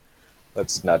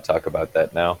 Let's not talk about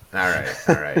that now. All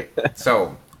right.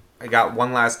 So, I got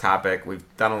one last topic. We've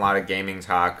done a lot of gaming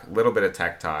talk, a little bit of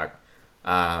tech talk.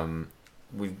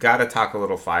 We've got to talk a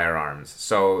little firearms.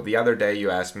 So, the other day you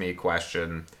asked me a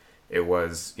question. It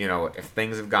was, if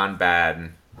things have gone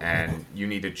bad and you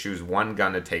need to choose one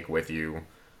gun to take with you,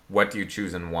 what do you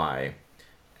choose and why?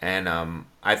 And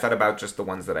I thought about just the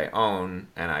ones that I own,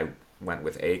 and I went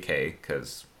with AK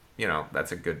because,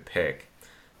 that's a good pick.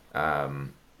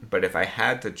 But if I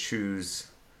had to choose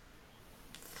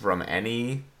from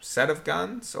any set of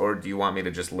guns, or do you want me to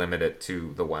just limit it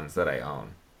to the ones that I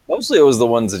own? Mostly it was the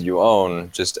ones that you own,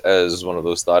 just as one of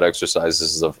those thought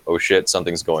exercises of, oh shit,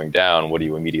 something's going down, what do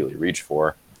you immediately reach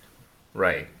for?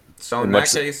 Right. So in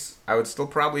that case, I would still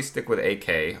probably stick with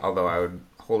AK, although I would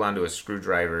hold on to a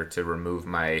screwdriver to remove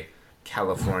my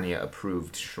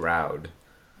California-approved shroud.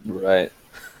 Right.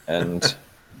 And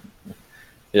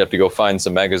you have to go find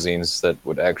some magazines that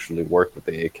would actually work with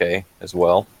the AK as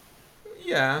well.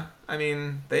 Yeah, I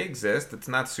mean, they exist. It's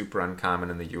not super uncommon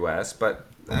in the U.S., but,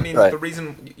 I mean, right. The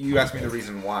reason, you asked me the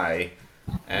reason why,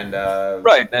 and...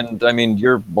 Right, and, I mean,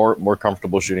 you're more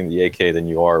comfortable shooting the AK than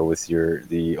you are with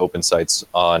the open sights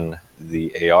on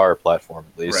the AR platform,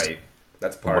 at least. Right.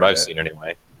 That's from part what of I've it. seen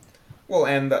anyway. Well,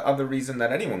 and the other reason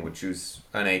that anyone would choose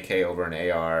an AK over an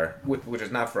AR, which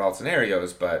is not for all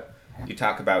scenarios, but you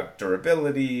talk about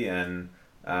durability and,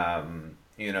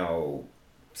 you know,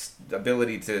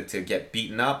 ability to get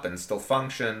beaten up and still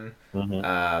function. Hmm.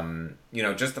 You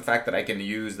know, just the fact that I can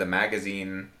use the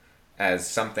magazine as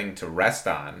something to rest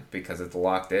on because it's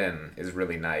locked in is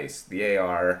really nice. The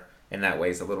AR in that way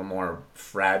is a little more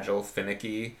fragile,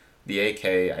 finicky. The AK,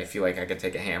 I feel like I could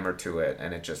take a hammer to it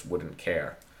and it just wouldn't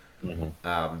care. Hmm.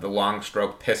 The long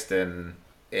stroke piston,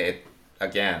 it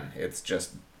again, it's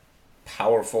just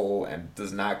powerful and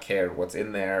does not care what's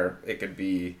in there. It could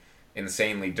be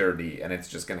insanely dirty and it's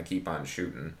just gonna keep on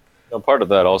shooting. Part of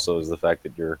that also is the fact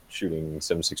that you're shooting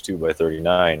 7.62 by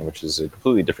 39, which is a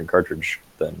completely different cartridge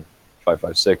than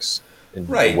 5.56 in the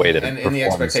Right, way that and it in the performs.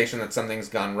 expectation that something's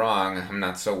gone wrong, I'm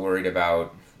not so worried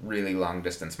about really long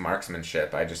distance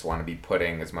marksmanship. I just want to be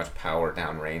putting as much power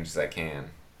down range as I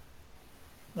can.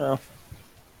 Yeah.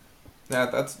 Yeah,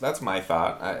 that's my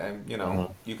thought. You know,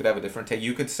 Hmm. you could have a different take.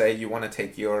 You could say you want to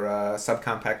take your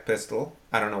subcompact pistol.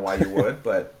 I don't know why you would,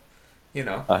 but you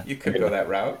know, you I could go mean, that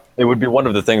route. it would be one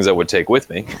of the things I would take with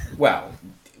me. Well,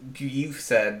 you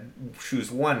said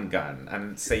choose one gun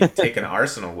and say take an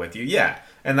arsenal with you. Yeah,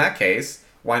 in that case,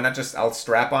 why not just I'll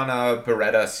strap on a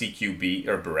Beretta CQB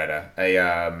or Beretta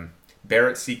a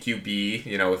Barrett CQB,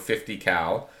 you know, with 50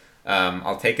 cal.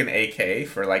 I'll take an AK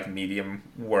for like medium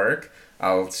work.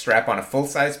 I'll strap on a full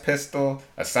size pistol,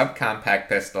 a subcompact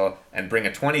pistol, and bring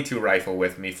a 22 rifle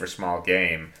with me for small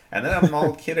game. And then I'm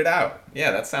all kitted out. Yeah,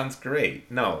 that sounds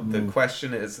great. No, the Mm.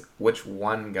 question is which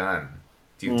one gun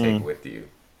do you take Mm. with you?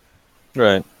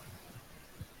 Right.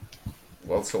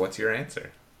 Well, so what's your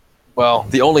answer? Well,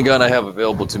 the only gun I have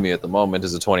available to me at the moment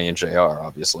is a 20-inch AR,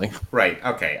 obviously. Right,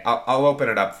 okay. I'll open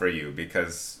it up for you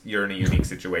because you're in a unique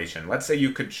situation. Let's say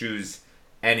you could choose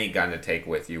any gun to take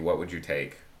with you. What would you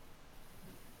take?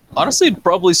 Honestly, it'd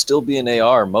probably still be an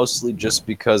AR, mostly just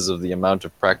because of the amount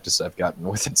of practice I've gotten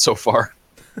with it so far.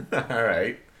 All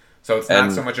right. So it's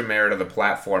not so And much a merit of the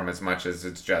platform as much as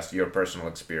it's just your personal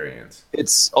experience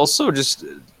it's also just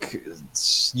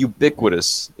it's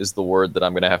ubiquitous is the word that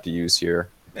I'm going to have to use here.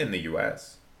 in the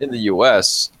U.S. In the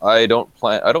US,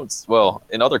 well,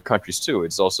 in other countries too,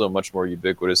 it's also much more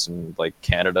ubiquitous in like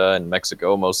Canada and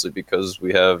Mexico, mostly because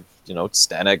we have,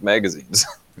 Stanag magazines.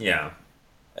 Yeah.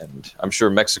 And I'm sure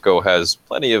Mexico has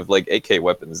plenty of like AK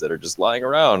weapons that are just lying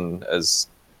around as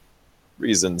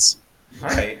reasons. All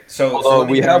right. So Although let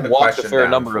me we narrow have the walked a question fair down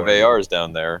number of for you. ARs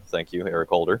down there. Thank you, Eric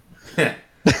Holder.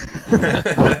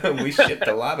 We shipped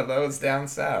a lot of those down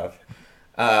south.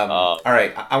 All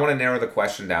right, I want to narrow the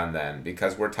question down then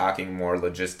because we're talking more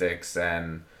logistics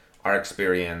and our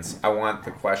experience. I want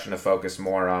the question to focus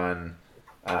more on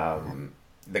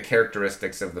the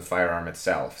characteristics of the firearm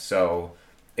itself. So,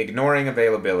 ignoring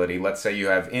availability, let's say you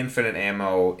have infinite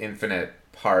ammo, infinite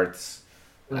parts,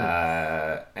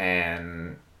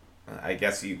 and I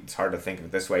guess it's hard to think of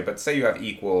it this way, but say you have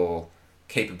equal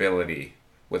capability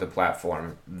with a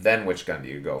platform, then which gun do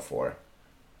you go for?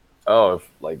 Oh, if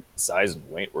like size and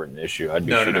weight were an issue, I'd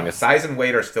be No, no, shooting no. a. Size and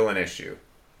weight are still an issue.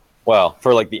 Well,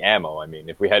 for like the ammo, I mean,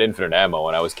 if we had infinite ammo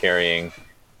and I was carrying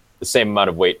the same amount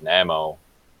of weight and ammo,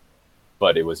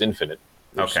 but it was infinite,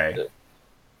 which Okay.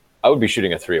 I would be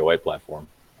shooting a 308 platform.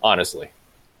 Honestly,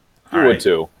 All you would right.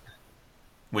 too.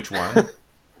 Which one?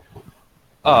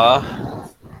 Uh,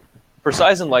 for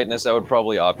size and lightness, I would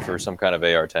probably opt for some kind of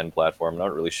AR-10 platform. I'm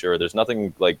not really sure. There's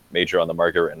nothing like major on the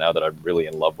market right now that I'm really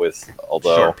in love with.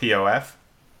 Short Although, POF?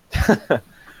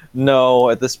 no,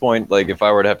 at this point, like if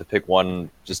I were to have to pick one,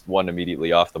 just one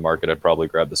immediately off the market, I'd probably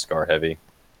grab the Scar Heavy.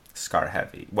 Scar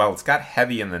heavy. Well, it's got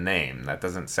heavy in the name. That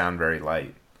doesn't sound very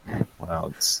light. Wow,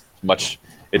 it's much.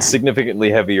 It's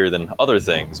significantly heavier than other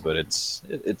things, but it's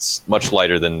much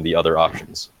lighter than the other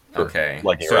options for Okay.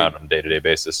 lugging So around on a day-to-day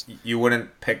basis. you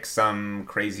wouldn't pick some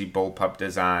crazy bullpup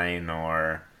design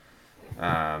or,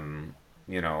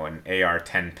 an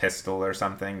AR-10 pistol or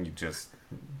something. You just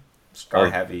Scar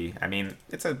Uh, heavy. I mean,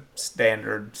 it's a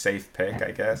standard safe pick,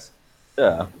 I guess.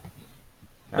 yeah,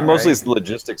 All and mostly right. it's the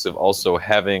logistics of also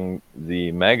having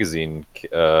the magazine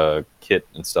kit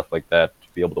and stuff like that to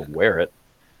be able to wear it.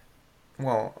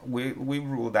 Well, we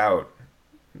ruled out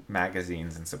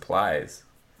magazines and supplies.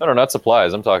 No, no, not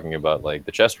supplies. I'm talking about like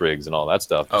the chest rigs and all that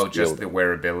stuff. Oh, Just to be able just to, the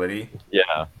wearability.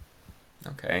 yeah,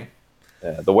 Okay.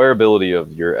 yeah, the wearability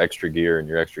of your extra gear and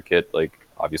your extra kit. Like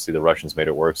obviously the Russians made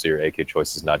it work, so your AK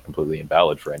choice is not completely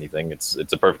invalid for anything. It's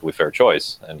a perfectly fair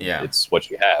choice, and Yeah. it's what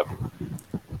you have.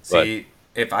 But See,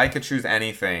 if I could choose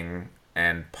anything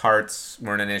and parts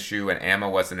weren't an issue and ammo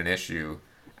wasn't an issue,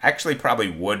 I actually probably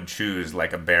would choose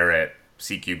like a Barrett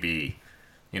CQB.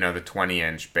 the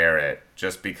 20-inch Barrett,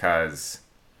 just because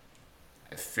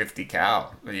 50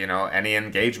 cal. Any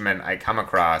engagement I come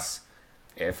across,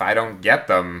 if I don't get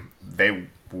them, they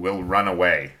will run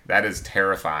away. That is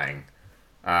terrifying.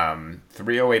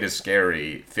 308 is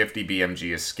scary. 50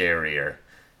 BMG is scarier.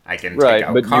 I can take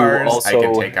out cars. I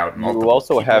can take out multiple people. You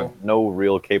also have no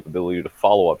real capability to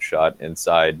follow-up shot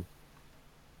inside.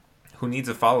 Who needs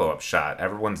a follow-up shot?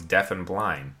 Everyone's deaf and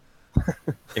blind.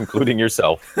 Including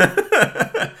yourself.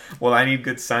 Well, I need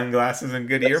good sunglasses and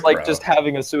good ear It's like just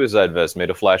having a suicide vest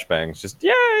made of flashbangs. Just,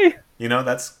 yay!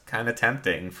 That's kind of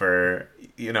tempting for,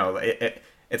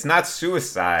 it's not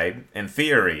suicide in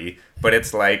theory, but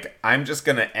it's like, I'm just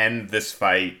going to end this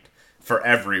fight for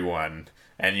everyone.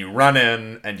 And you run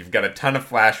in, and you've got a ton of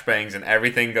flashbangs, and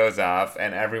everything goes off,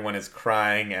 and everyone is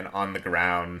crying and on the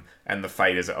ground, and the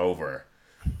fight is over.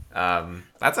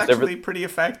 That's actually pretty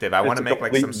effective. I want to make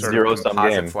like some sort of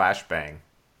composite flashbang.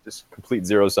 Just complete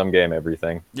zero-sum game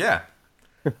everything. Yeah.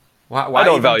 Why I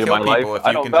don't even value kill my people life.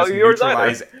 if you can just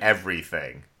neutralize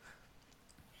everything?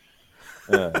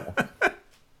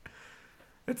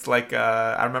 It's like,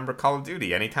 I remember Call of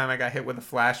Duty. Anytime I got hit with a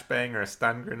flashbang or a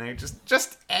stun grenade,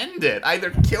 just end it.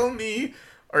 Either kill me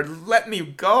or let me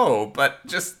go. But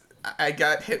just, I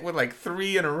got hit with like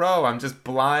 3 in a row. I'm just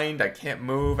blind. I can't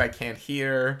move. I can't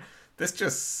hear. This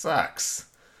just sucks.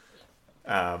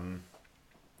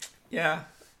 Yeah.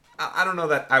 I don't know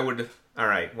that I would... All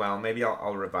right, well, maybe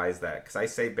I'll revise that. Because I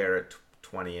say Barrett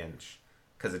 20-inch.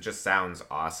 Because it just sounds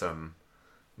awesome.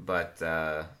 But,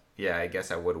 yeah, I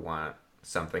guess I would want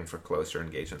something for closer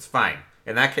engagements. Fine.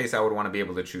 In that case, I would want to be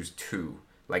able to choose 2.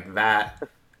 Like that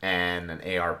and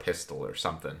an AR pistol or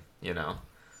something,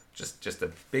 Just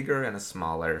a bigger and a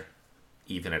smaller,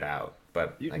 even it out.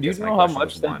 But I guess do you know how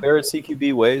much that Barrett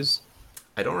CQB weighs?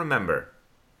 I don't remember.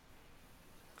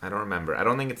 I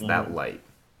don't think it's that light.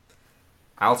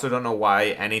 I also don't know why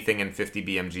anything in 50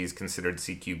 BMG is considered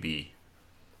CQB.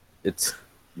 It's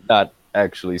not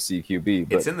actually CQB,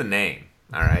 but... It's in the name,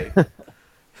 all right?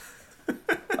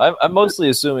 I'm mostly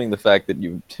assuming the fact that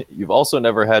you've also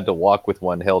never had to walk with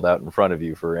one held out in front of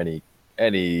you for any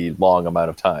long amount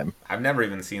of time. I've never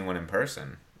even seen one in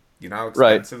person. You know how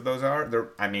expensive those are?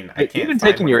 I can't. Even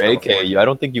taking your AK, I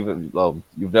don't think you've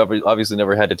obviously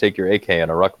never had to take your AK on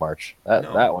a ruck march.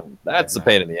 That's a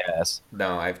pain in the ass.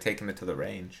 No, I've taken it to the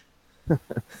range.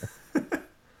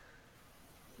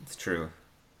 It's true.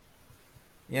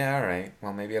 Yeah, all right.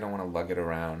 Well, maybe I don't want to lug it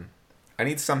around. I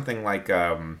need something like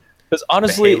because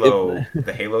honestly,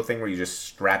 the Halo thing where you just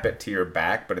strap it to your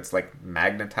back, but it's like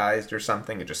magnetized or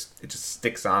something. It just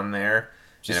sticks on there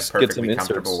in a perfectly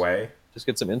comfortable way. Just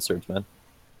get some inserts, man.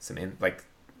 Like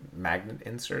magnet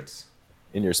inserts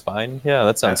in your spine. Yeah,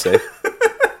 that sounds safe.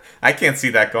 I can't see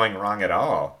that going wrong at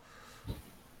all.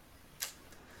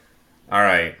 All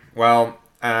right. Well,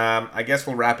 I guess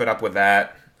we'll wrap it up with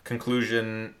that.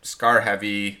 Conclusion: Scar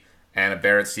Heavy and a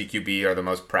Barrett CQB are the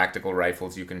most practical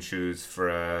rifles you can choose for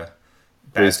a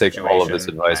bad Please take situation. all of this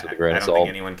advice with a grain of salt. I don't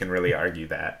think anyone can really argue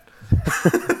that.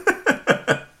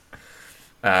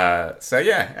 So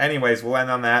yeah, anyways, we'll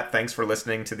end on that. Thanks for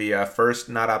listening to the first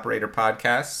Not Operator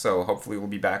podcast. So hopefully we'll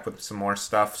be back with some more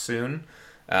stuff soon.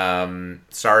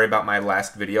 Sorry about my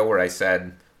last video where I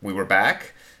said we were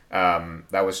back.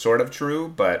 That was sort of true,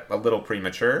 but a little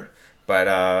premature.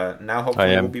 But now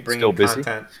hopefully we'll be bringing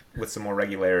content with some more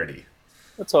regularity.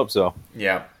 Let's hope so.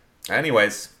 Yeah.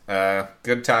 Anyways,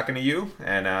 good talking to you,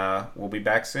 and we'll be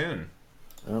back soon.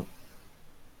 Yep.